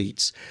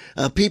athletes,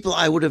 people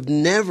I would have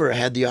never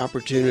had the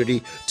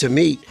opportunity to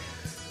meet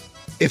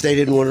if they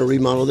didn't want to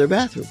remodel their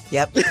bathroom.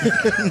 Yep.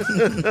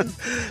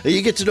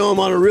 You get to know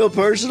them on a real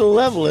personal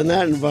level in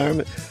that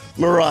environment.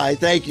 Mariah,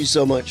 thank you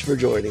so much for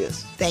joining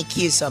us. Thank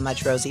you so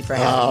much, Rosie, for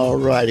having me. All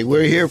righty.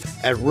 We're here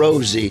at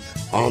Rosie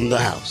on the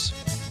House.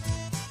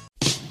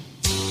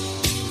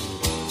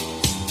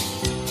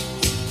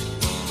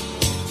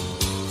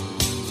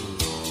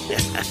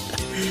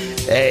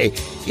 Hey,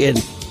 in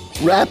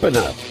wrapping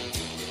up,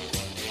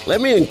 let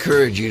me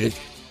encourage you to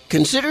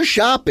consider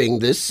shopping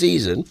this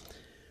season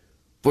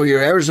for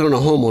your Arizona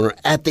homeowner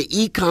at the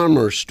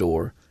e-commerce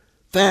store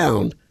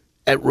found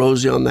at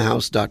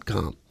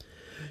rosieonthehouse.com.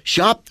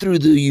 Shop through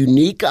the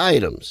unique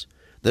items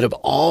that have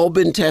all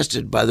been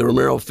tested by the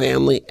Romero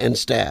family and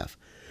staff,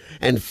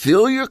 and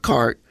fill your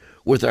cart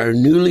with our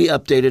newly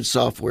updated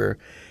software,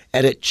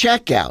 and at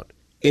checkout,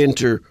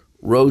 enter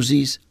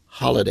Rosie's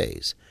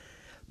Holidays.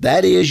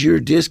 That is your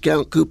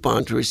discount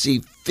coupon to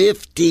receive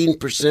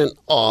 15%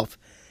 off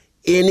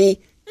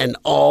any and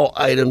all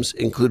items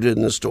included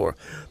in the store.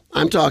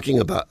 I'm talking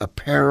about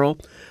apparel,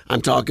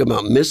 I'm talking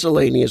about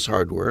miscellaneous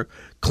hardware,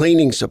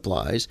 cleaning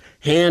supplies,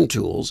 hand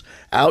tools,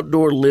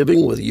 outdoor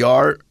living with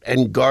yard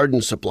and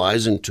garden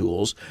supplies and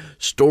tools,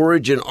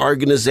 storage and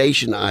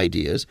organization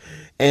ideas,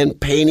 and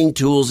painting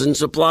tools and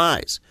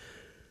supplies.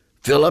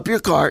 Fill up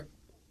your cart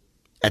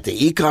at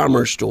the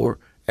e-commerce store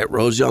at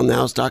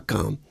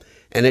rosieonthehouse.com,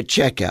 and at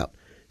checkout,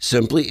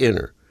 simply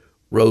enter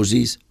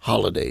Rosie's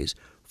Holidays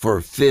for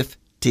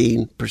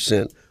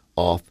 15%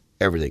 off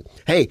everything.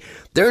 Hey,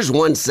 there's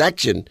one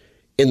section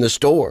in the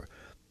store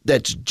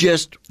that's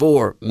just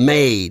for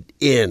made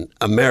in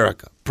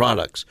America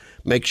products.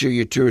 Make sure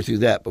you tour through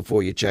that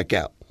before you check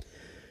out.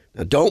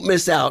 Now, don't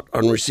miss out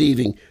on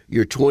receiving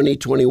your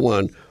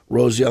 2021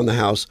 Rosie on the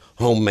House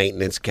home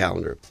maintenance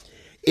calendar.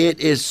 It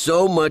is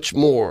so much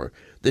more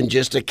than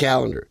just a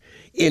calendar.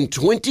 In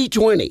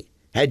 2020,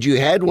 had you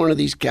had one of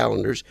these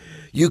calendars,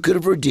 you could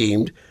have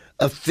redeemed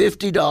a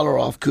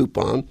 $50 off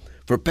coupon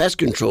for pest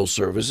control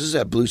services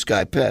at Blue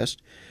Sky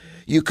Pest.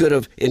 You could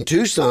have, in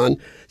Tucson,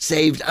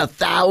 saved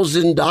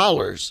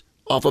 $1,000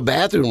 off a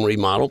bathroom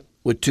remodel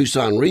with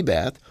Tucson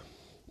Rebath.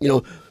 You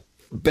know,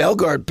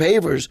 Belgard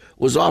Pavers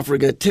was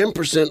offering a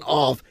 10%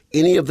 off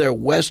any of their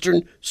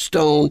Western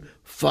Stone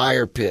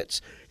fire pits,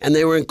 and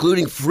they were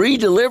including free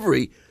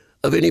delivery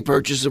of any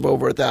purchase of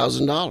over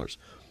 $1,000.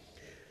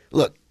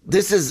 Look,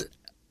 this is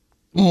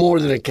more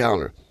than a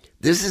calendar.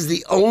 This is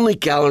the only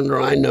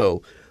calendar I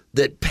know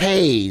that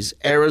pays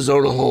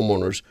Arizona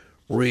homeowners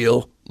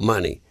real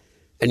money.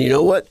 And you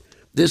know what?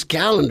 This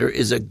calendar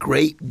is a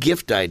great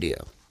gift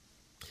idea.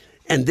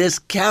 And this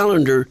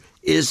calendar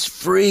is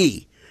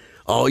free.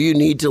 All you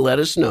need to let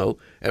us know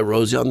at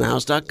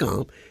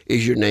rosieonthehouse.com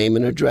is your name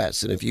and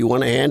address. And if you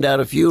want to hand out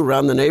a few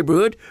around the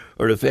neighborhood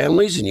or to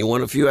families and you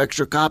want a few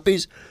extra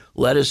copies,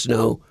 let us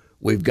know.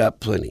 We've got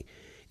plenty.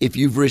 If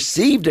you've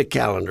received a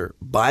calendar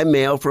by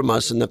mail from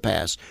us in the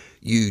past,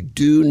 you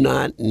do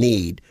not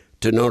need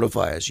to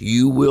notify us.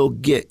 You will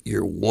get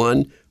your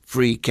one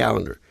free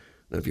calendar.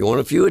 Now, if you want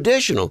a few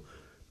additional,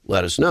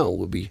 let us know.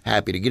 We'll be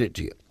happy to get it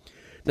to you.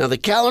 Now, the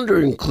calendar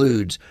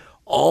includes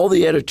all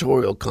the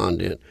editorial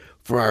content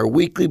for our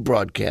weekly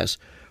broadcasts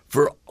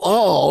for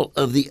all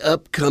of the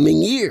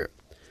upcoming year.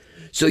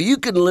 So you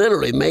can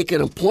literally make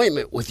an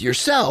appointment with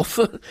yourself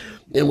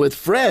and with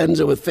friends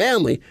and with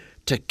family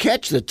to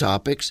catch the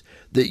topics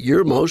that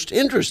you're most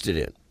interested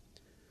in.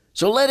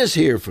 So let us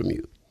hear from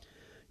you.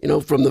 You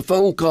know, from the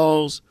phone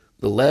calls,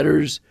 the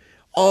letters,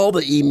 all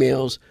the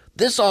emails,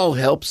 this all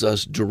helps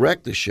us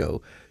direct the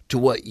show to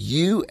what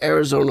you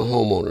Arizona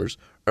homeowners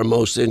are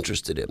most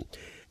interested in.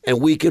 And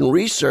we can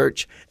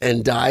research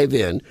and dive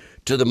in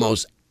to the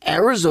most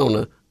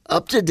Arizona,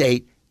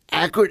 up-to-date,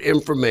 accurate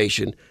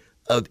information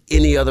of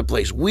any other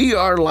place. We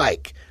are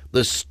like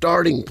the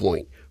starting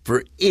point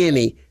for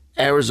any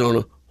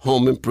Arizona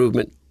home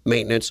improvement,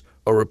 maintenance,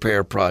 or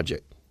repair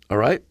project. All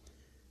right?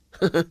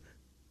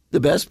 The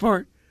best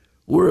part,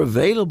 we're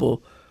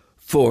available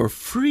for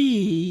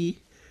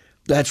free.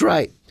 That's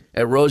right.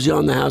 At Rosie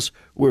on the House,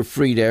 we're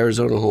free to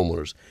Arizona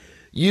homeowners.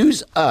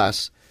 Use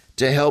us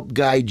to help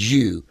guide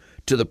you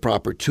to the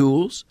proper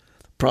tools,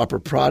 proper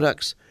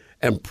products,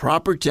 and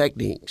proper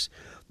techniques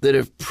that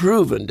have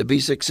proven to be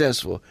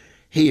successful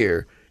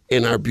here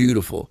in our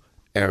beautiful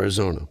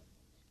Arizona.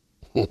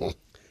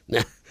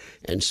 Now,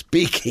 and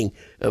speaking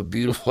of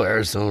beautiful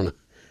Arizona,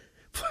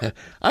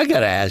 I got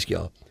to ask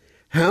y'all,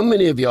 how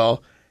many of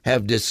y'all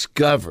have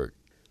discovered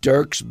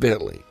Dierks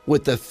Bentley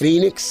with the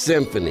Phoenix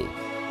Symphony,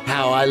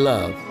 How I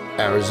Love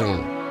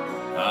Arizona?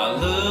 I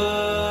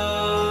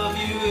love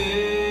you,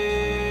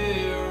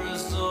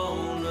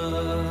 Arizona.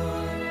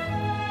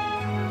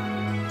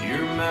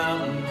 Your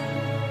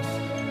mountains,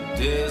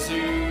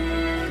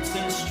 deserts,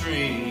 and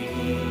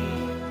streams.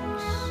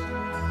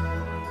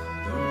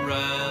 The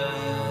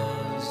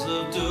rise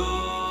of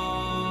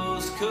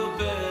Dos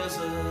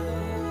Cabezas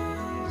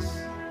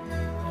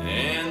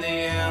and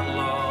the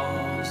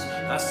outlaws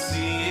I see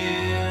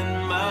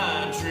in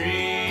my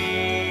dreams.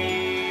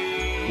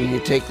 When you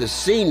take the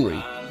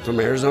scenery from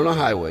Arizona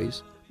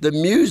highways, the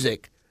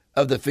music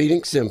of the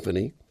Phoenix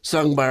Symphony,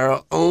 sung by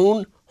our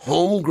own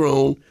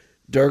homegrown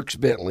Dierks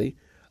Bentley,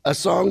 a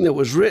song that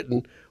was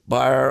written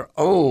by our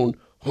own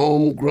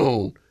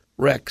homegrown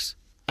Rex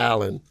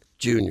Allen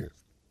Jr.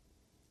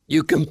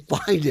 You can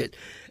find it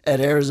at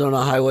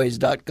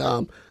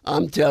ArizonaHighways.com.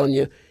 I'm telling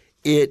you,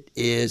 it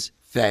is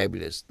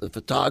fabulous. The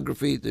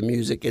photography, the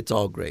music, it's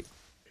all great.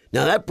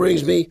 Now that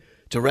brings me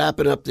to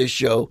wrapping up this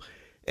show,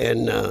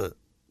 and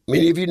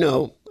many of you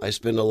know I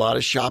spend a lot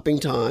of shopping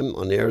time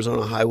on the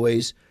Arizona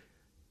Highways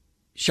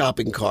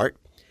shopping cart,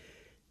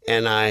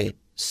 and I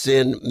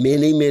send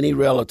many, many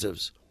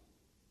relatives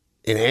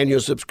an annual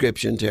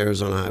subscription to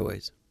Arizona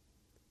Highways.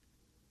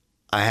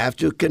 I have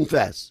to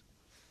confess,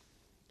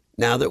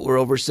 now that we're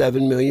over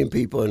 7 million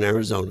people in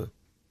Arizona,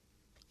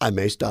 I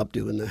may stop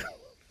doing that.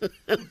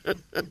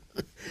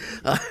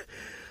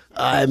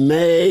 I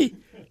may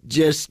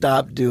just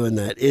stop doing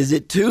that. Is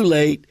it too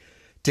late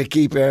to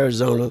keep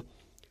Arizona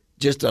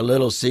just a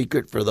little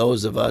secret for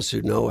those of us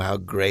who know how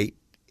great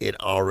it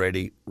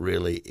already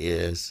really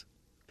is?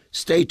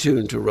 Stay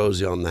tuned to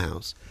Rosie on the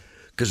House,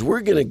 because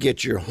we're going to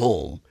get your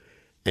home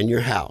and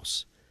your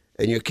house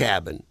and your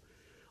cabin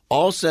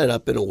all set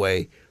up in a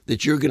way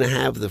that you're going to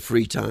have the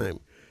free time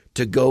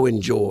to go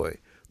enjoy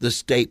the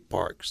state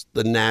parks,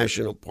 the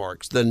national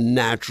parks, the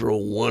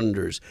natural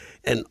wonders,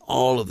 and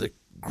all of the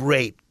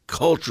great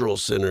cultural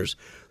centers.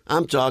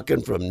 I'm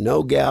talking from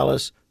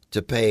Nogales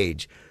to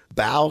Page,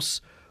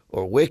 Baus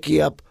or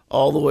Wickiup,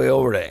 all the way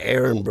over to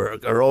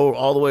Ehrenberg, or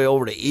all the way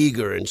over to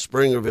Eager and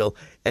Springerville,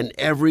 and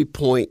every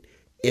point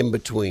in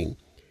between.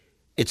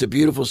 It's a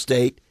beautiful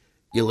state.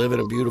 You live in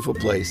a beautiful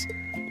place.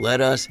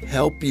 Let us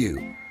help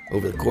you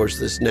over the course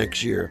of this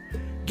next year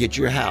get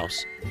your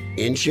house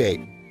in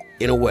shape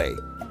in a way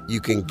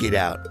you can get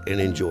out and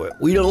enjoy it.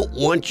 We don't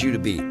want you to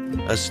be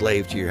a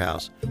slave to your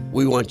house.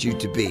 We want you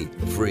to be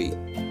free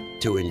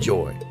to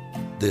enjoy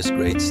this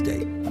great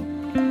state.